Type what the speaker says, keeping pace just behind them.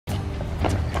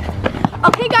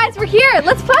Okay guys, we're here.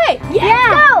 Let's play.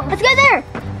 Yeah. Let's go there.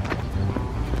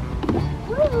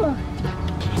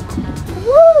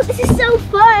 Woo, this is so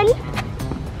fun.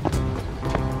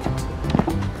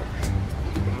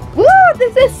 Woo,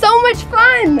 this is so much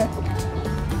fun.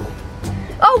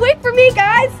 Oh, wait for me,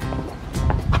 guys.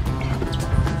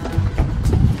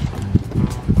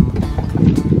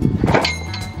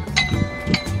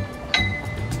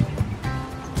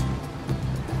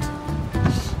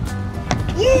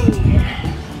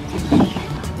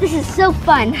 This is so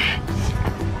fun.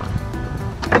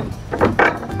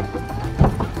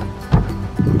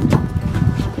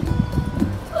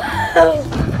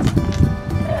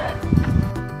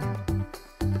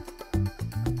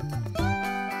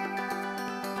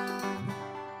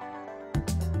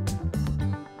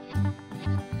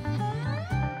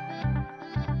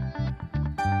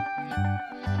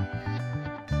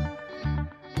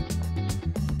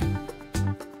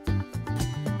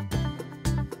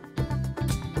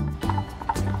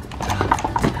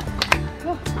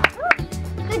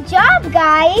 Good job,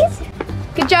 guys.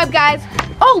 Good job, guys.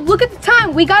 Oh, look at the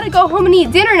time. We gotta go home and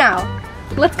eat dinner now.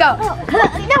 Let's go.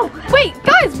 No. Wait,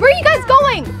 guys, where are you guys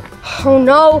going? Oh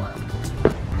no.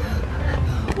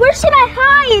 Where should I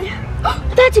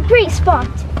hide? That's a great spot.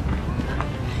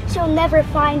 She'll never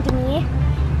find me.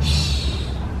 Shh.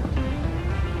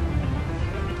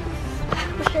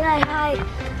 Where should I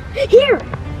hide? Here.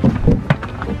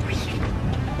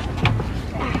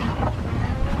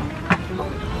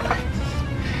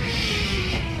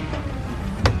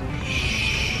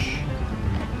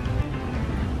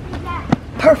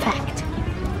 Perfect.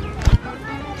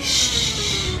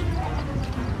 Shh.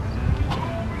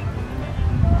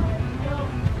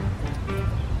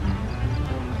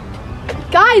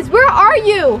 Guys, where are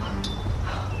you?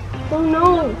 Oh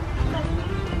no.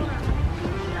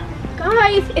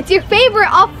 Guys, it's your favorite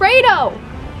Alfredo.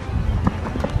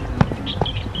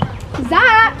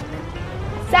 Zack,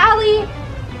 Sally,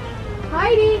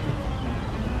 Heidi.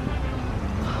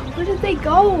 Where did they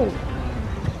go?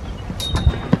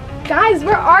 Guys,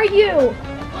 where are you?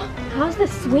 How's the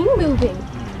swing moving?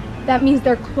 That means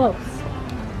they're close.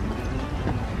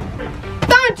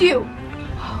 Found you!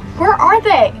 Where are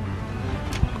they?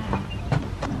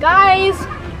 Guys,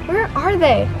 where are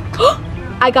they?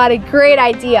 I got a great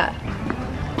idea.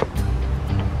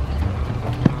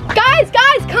 Guys,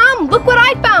 come! Look what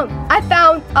I found! I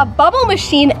found a bubble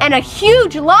machine and a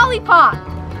huge lollipop.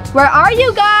 Where are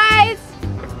you guys?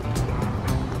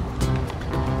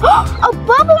 A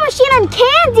bubble machine and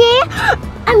candy!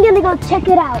 I'm gonna go check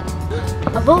it out.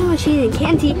 A bubble machine and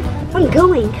candy? I'm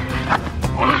going.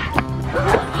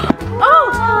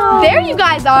 Oh, there you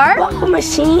guys are. Bubble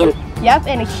machine. Yep,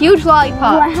 and a huge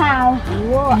lollipop.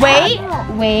 Wow.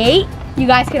 Wait. You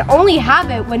guys can only have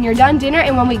it when you're done dinner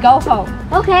and when we go home.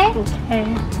 Okay. Okay.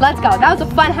 Let's go. That was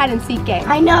a fun hide and seek game.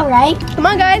 I know, right? Come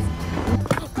on, guys.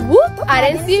 Whoop! I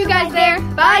didn't see you guys there.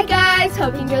 Bye, guys.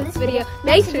 Hope you enjoyed this video.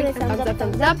 Make sure to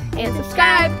thumbs up, and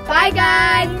subscribe. Bye,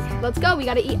 guys. Let's go. We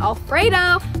gotta eat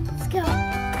Alfredo. Let's go.